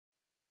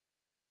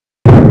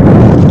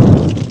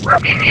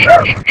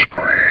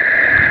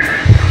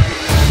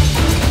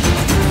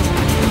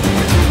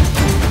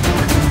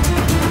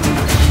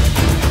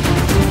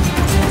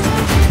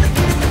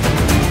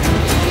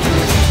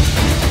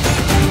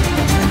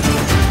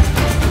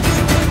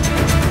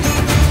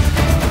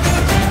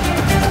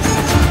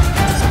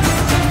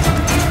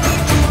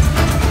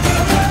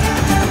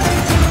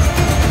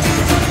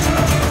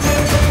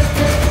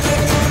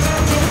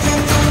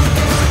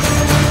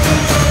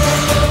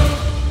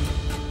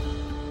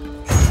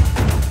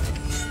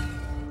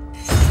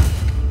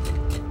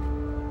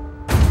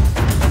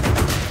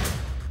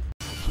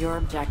Your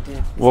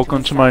objective.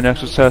 Welcome to my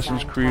next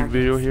Assassin's Creed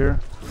video here.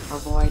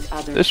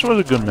 This was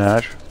a good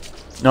match.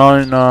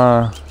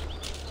 No,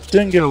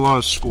 didn't get a lot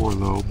of score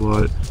though,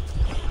 but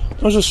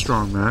it was a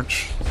strong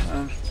match.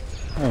 I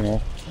don't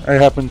know. I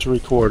happened to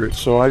record it,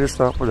 so I just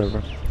thought,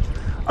 whatever.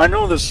 I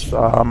know this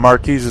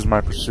Marquise is my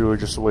pursuer,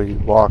 just the way he's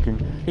walking.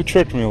 He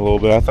tricked me a little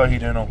bit. I thought he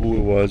didn't know who it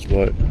was,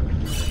 but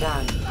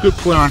good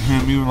play on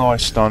him, even though I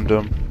stunned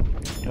him.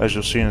 As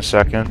you'll see in a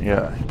second.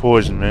 Yeah, he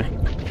poisoned me,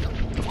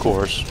 of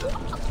course.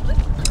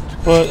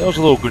 But that was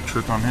a little good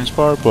trick on his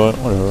part, but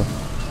whatever.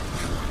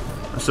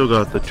 I still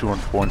got the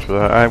 200 points for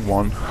that. I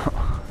won.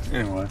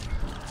 Anyway.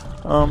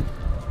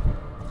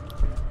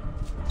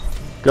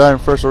 Guy in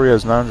first already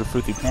has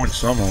 950 points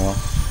somehow.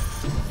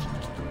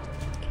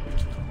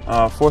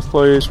 Fourth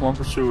place, one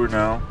pursuer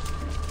now.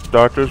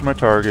 Doctor is my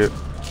target.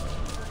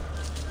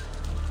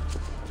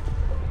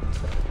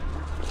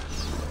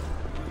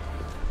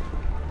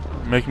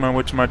 Making my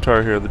way to my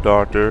target here, the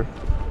doctor.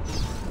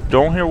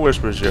 Don't hear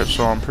whispers yet,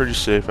 so I'm pretty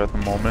safe at the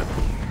moment.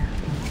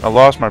 I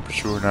lost my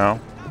pursuer now.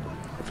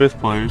 Fifth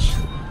place.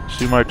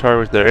 See my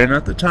target there. And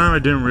at the time I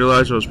didn't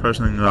realize I was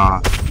pressing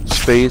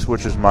space,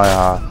 which is my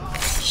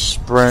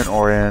sprint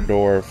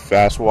or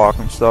fast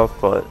walking stuff,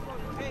 but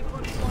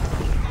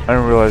I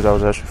didn't realize I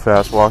was actually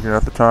fast walking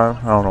at the time.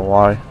 I don't know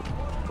why.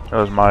 That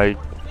was my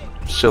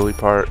silly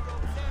part.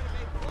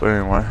 But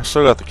anyway, I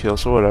still got the kill,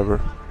 so whatever.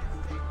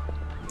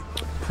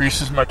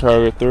 Priest is my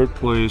target, third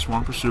place,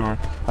 one pursuer.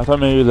 I thought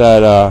maybe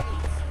that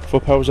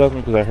footpad was after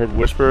me because I heard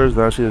whispers,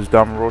 then I see this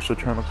Damarosa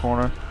turn the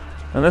corner.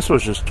 And this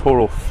was just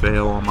total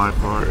fail on my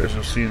part, as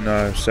you'll see in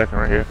a second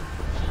right here.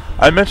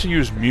 I meant to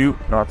use mute,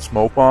 not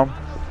smoke bomb,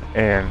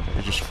 and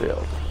it just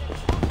failed.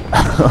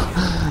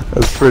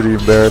 That's pretty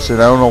embarrassing.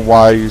 I don't know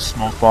why I used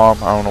smoke bomb.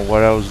 I don't know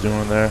what I was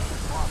doing there,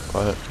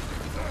 but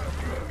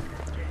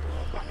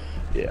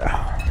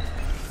yeah,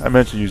 I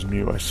meant to use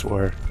mute. I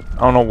swear. I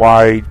don't know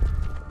why.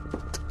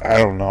 I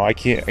don't know. I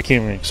can't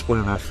even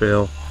explain that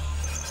fail.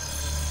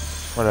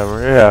 Whatever.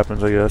 It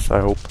happens, I guess. I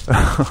hope.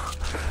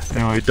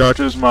 Anyway,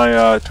 Doctor's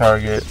my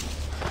target.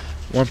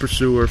 One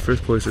pursuer,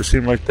 fifth place. I see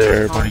him right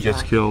there, but he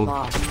gets killed.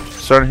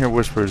 Starting to hear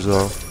whispers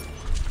though.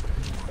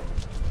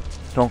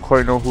 Don't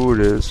quite know who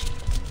it is. It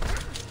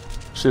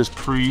says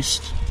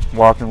Priest,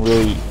 walking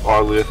really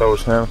oddly. I thought it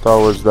was him. I thought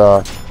it was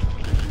the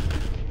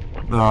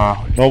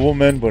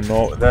nobleman, but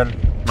no.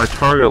 Then my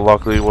target,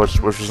 luckily, which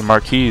was the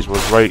Marquise,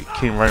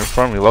 came right in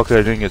front of me. Luckily,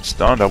 I didn't get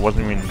stunned. I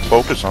wasn't even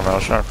focused on that. I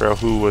was trying to figure out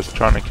who was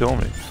trying to kill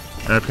me,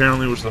 and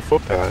apparently it was the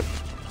footpad.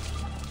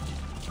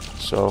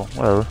 So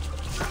whatever.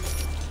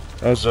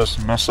 That was just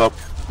a mess up,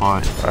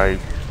 but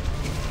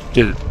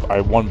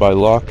I won by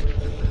luck.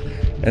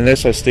 And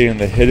this, I stayed in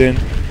the hidden,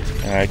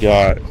 and I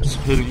got a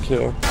hidden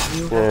kill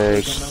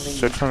for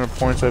 600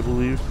 points, I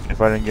believe,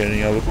 if I didn't get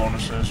any other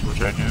bonuses,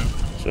 which I do.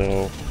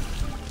 So,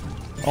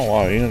 oh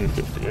wow,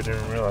 850. I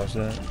didn't realize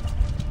that.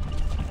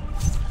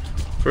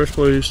 First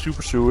place, two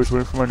pursuers,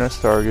 waiting for my next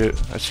target.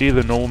 I see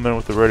the nobleman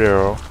with the red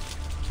arrow,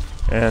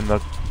 and the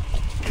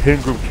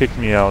hidden group kicked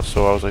me out,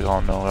 so I was like,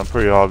 oh no, I'm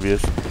pretty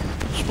obvious.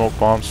 Smoke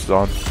bomb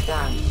stun.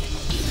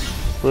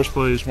 First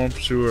place, one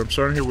pursuer. I'm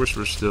starting to hear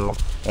whispers still.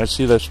 I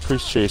see that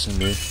Priest chasing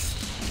me.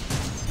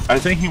 I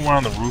think he went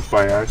on the roof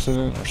by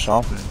accident or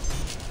something.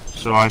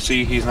 So I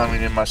see he's not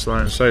even in my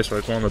line of sight, so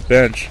I go on the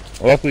bench.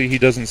 Luckily, he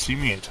doesn't see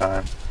me in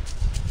time.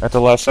 At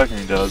the last second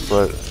he does,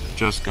 but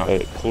just got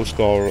a close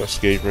call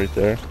escape right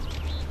there.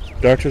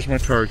 Doctor's my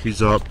target.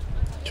 He's up.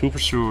 Two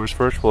pursuers,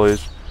 first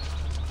place.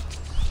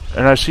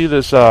 And I see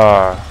this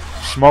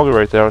smuggler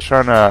right there. I was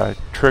trying to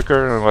trick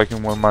her, like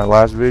in one of my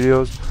last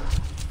videos,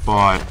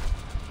 but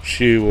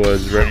she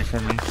was ready for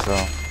me, so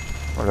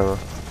whatever.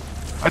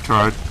 I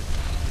tried.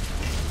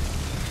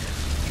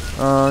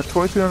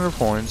 2,300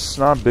 points.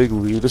 Not a big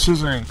lead. This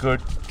isn't a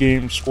good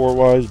game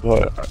score-wise,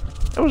 but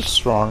it was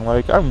strong.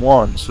 Like, I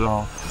won,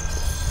 so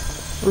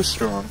it was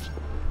strong.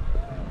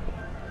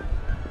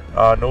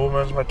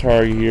 Nobleman's my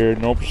target here.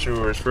 No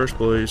pursuers. First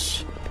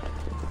place.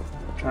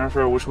 Trying to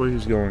figure out which way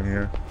he's going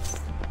here.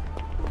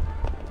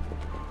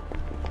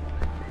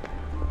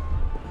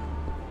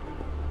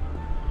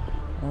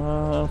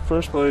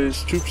 First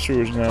place, two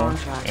pursuers now,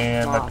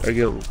 and I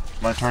get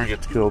my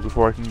target killed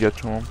before I can get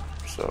to him,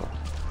 so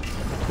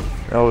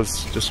that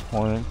was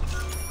disappointing.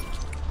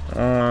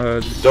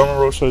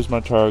 Damarosa is my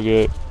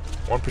target,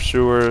 one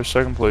pursuer,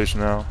 second place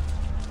now.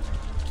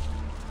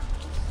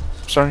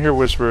 I'm starting to hear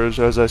whispers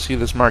as I see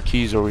this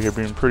Marquise over here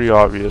being pretty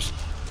obvious.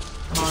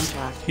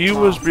 He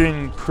was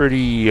being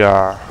pretty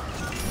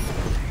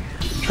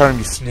trying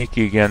to be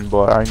sneaky again,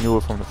 but I knew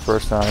it from the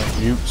first time.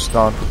 Mute,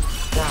 stun.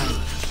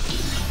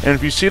 And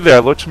if you see there, I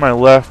looked to my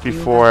left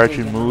before I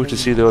actually moved to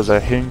see there was a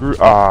hidden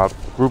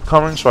group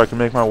coming, so I could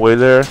make my way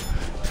there.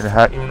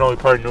 And even though he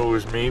probably knew it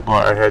was me,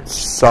 but I had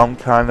some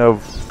kind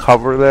of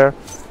cover there.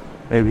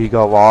 Maybe he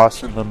got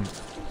lost in the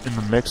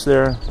mix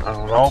there. I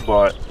don't know,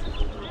 but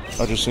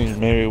I just think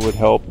maybe it would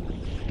help.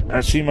 And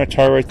I see my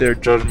target right there,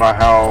 judging by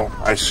how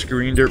I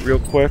screened it real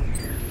quick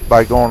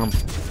by going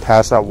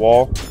past that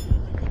wall.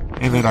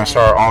 And then I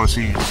saw her,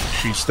 obviously,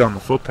 she stunned the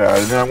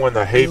footpad. And then I went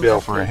the hay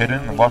bale for a hidden.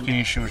 And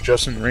lucky she was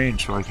just in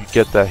range so I could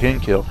get that hidden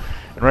kill.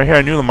 And right here,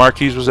 I knew the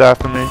Marquise was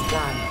after me.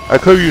 I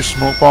could have used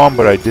smoke bomb,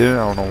 but I didn't.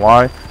 I don't know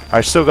why.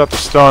 I still got the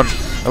stun.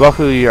 And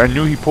luckily, I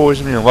knew he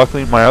poisoned me. And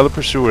luckily, my other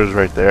pursuer is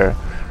right there.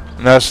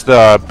 And that's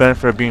the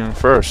benefit of being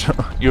first.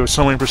 You have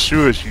so many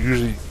pursuers.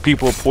 Usually,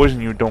 people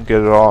poison you don't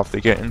get it off. They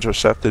get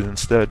intercepted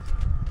instead.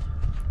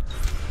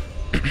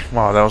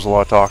 Wow, that was a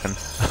lot of talking.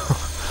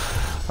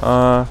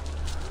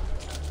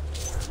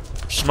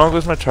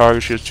 Smuggler's my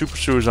target. She has 2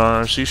 pursuers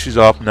on her. See, she's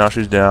up. Now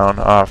she's down.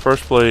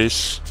 First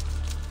place,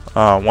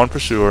 1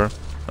 pursuer.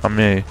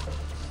 Me.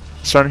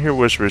 Starting to hear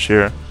whispers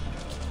here.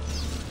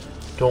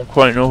 Don't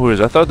quite know who it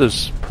is. I thought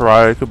this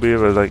pariah could be,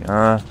 but I was like,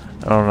 I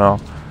don't know.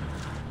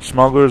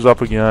 Smuggler's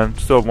up again.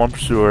 Still have 1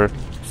 pursuer.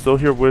 Still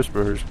hear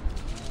whispers.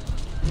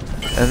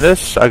 And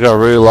this, I got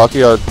really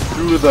lucky. I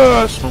threw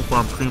the smoke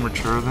bomb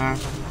premature there,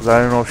 because I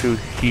didn't know if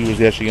he was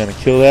actually going to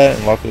kill that,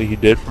 and luckily he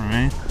did for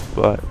me.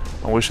 But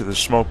I wasted the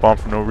smoke bomb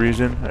for no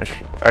reason.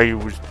 I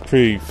was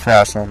pretty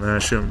fast on that. I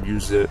shouldn't have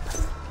used it.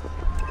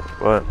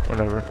 But,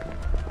 whatever.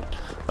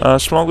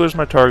 Smuggler's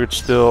my target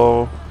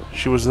still.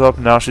 She was up,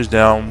 now she's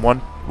down.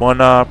 One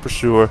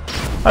pursuer.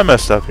 I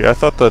messed up here. I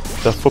thought that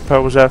the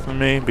footpad was after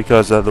me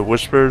because of the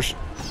whispers.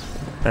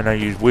 And I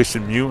used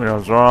wasted mute and I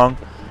was wrong.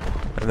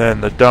 And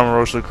then the dumb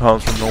roaster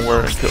comes from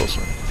nowhere and kills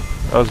him.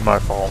 That was my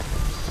fault.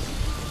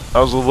 I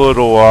was a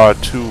little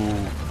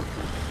too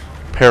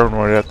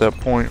paranoid at that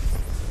point.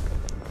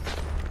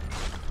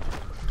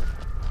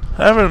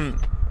 I have a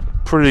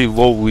pretty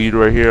low lead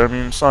right here. I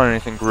mean, it's not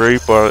anything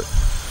great, but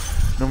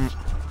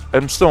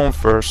I'm still in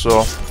first,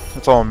 so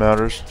that's all that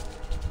matters.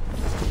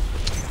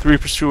 3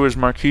 pursuers.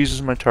 Marquise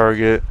is my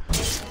target.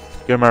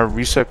 Get my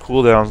reset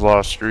cooldowns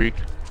lost streak.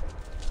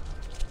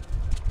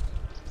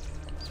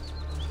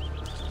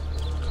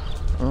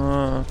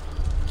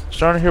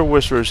 Starting to hear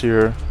whispers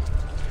here.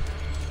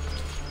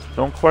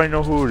 Don't quite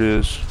know who it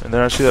is. And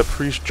then I see that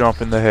priest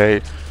jump in the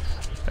hay.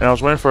 And I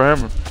was waiting for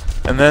him.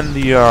 And then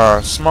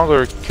the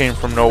smuggler came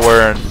from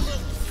nowhere and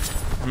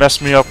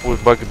messed me up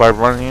with by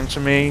running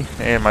into me.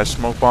 And my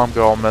smoke bomb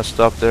got all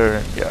messed up there.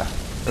 And yeah,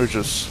 it was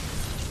just...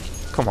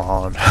 Come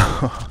on.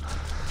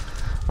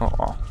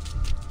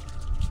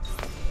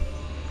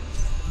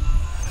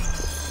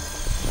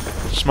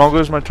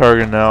 Smuggler's my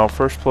target now.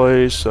 First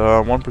place,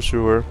 1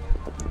 pursuer.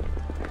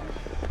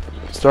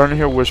 Starting to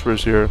hear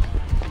whispers here.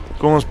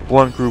 Going with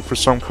blunt group for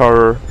some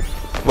cover.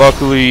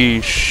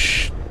 Luckily,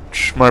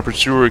 my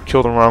pursuer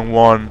killed the wrong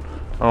one.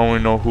 I don't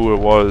really know who it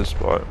was,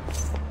 but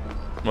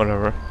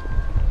whatever.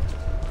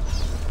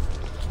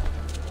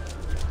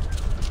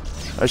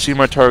 I see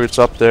my targets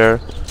up there.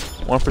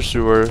 1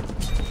 pursuer.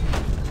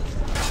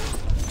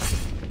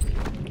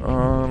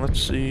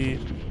 Let's see.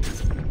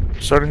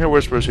 Starting to hear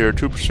whispers here.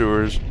 2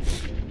 pursuers.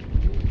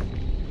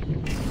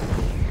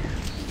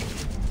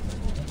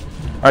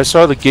 I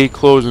saw the gate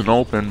close and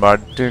open, but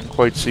I didn't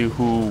quite see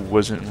who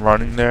wasn't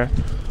running there.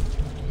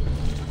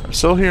 I'm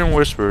still hearing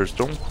whispers.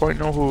 Don't quite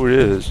know who it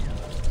is.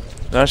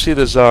 Then I see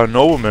this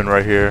nobleman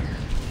right here.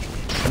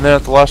 And then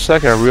at the last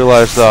second, I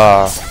realized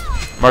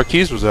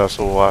Marquise was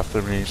also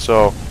after me.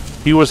 So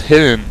he was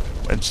hidden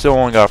and still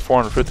only got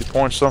 450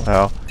 points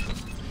somehow.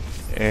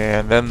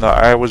 And then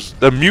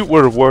the mute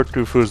would have worked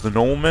if it was the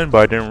nobleman, but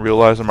I didn't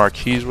realize the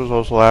Marquise was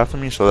also after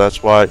me. So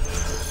that's why I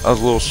was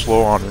a little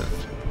slow on it.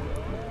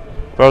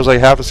 If I was like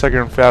half a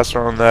second faster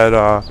on that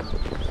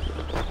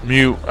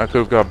mute, I could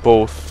have got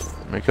both,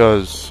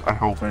 because I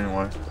hope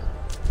anyway.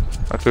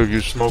 I could have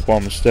used smoke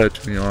bomb instead,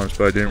 to be honest,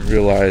 but I didn't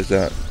realize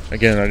that.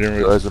 Again, I didn't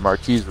realize the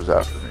Marquise was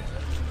after me.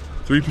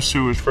 3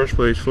 pursuers, first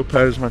place,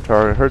 footpad is my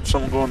target. I heard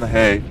someone go in the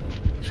hay.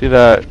 See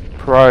that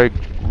pariah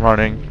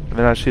running, and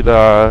then I see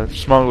the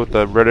smuggler with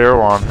the red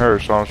arrow on her,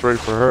 so I was ready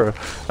for her.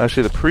 I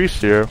see the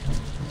priest here.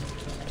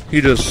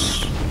 He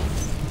just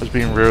was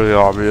being really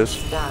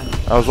obvious.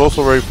 I was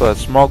also ready for that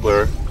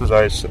smuggler,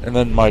 and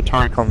then my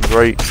target comes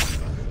right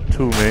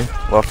to me,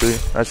 luckily.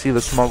 I see the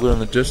smuggler in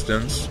the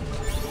distance.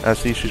 I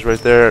see she's right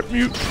there.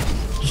 Mute.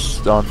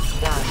 Stun.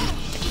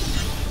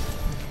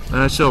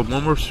 And I still have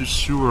 1 more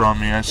pursuer on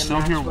me. I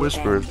still hear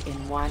whispers.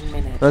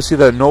 And I see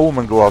that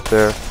nobleman go out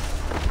there.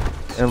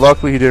 And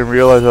luckily he didn't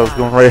realize I was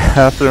going right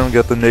after him and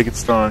get the naked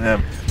stun on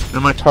him.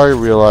 Then my target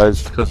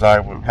realized, because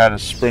I had a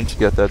sprint to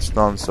get that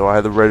stun, so I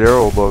had the red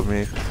arrow above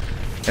me.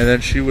 And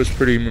then she was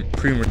pretty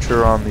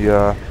premature on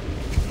the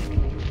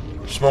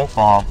smoke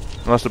bomb.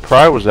 Unless the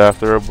pariah was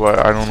after her,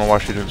 but I don't know why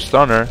she didn't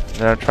stun her. And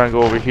then I try and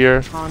go over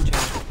here,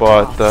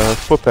 but the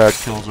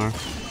footpad kills her.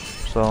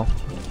 So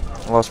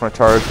I lost my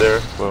target there,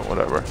 but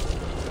whatever.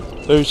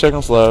 30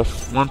 seconds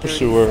left. One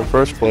pursuer,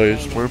 first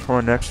place. Waiting for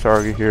our next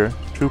target here.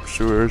 Two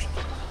pursuers.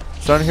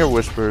 Starting to hear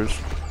whispers.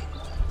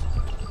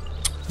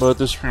 But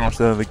this is pretty much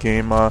the end of the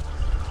game. I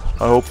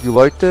hope you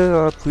liked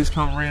it. Please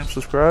comment, rate, and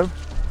subscribe.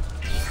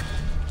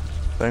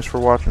 Thanks for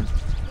watching.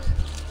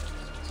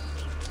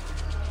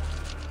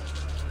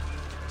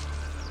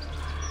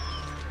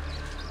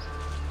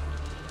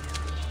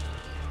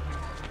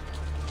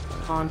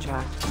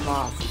 Contract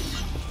lost.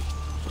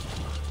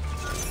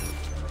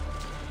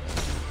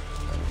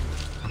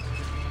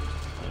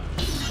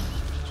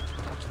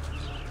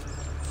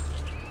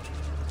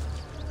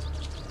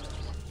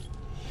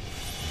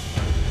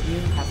 You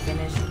have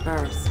finished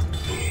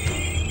first.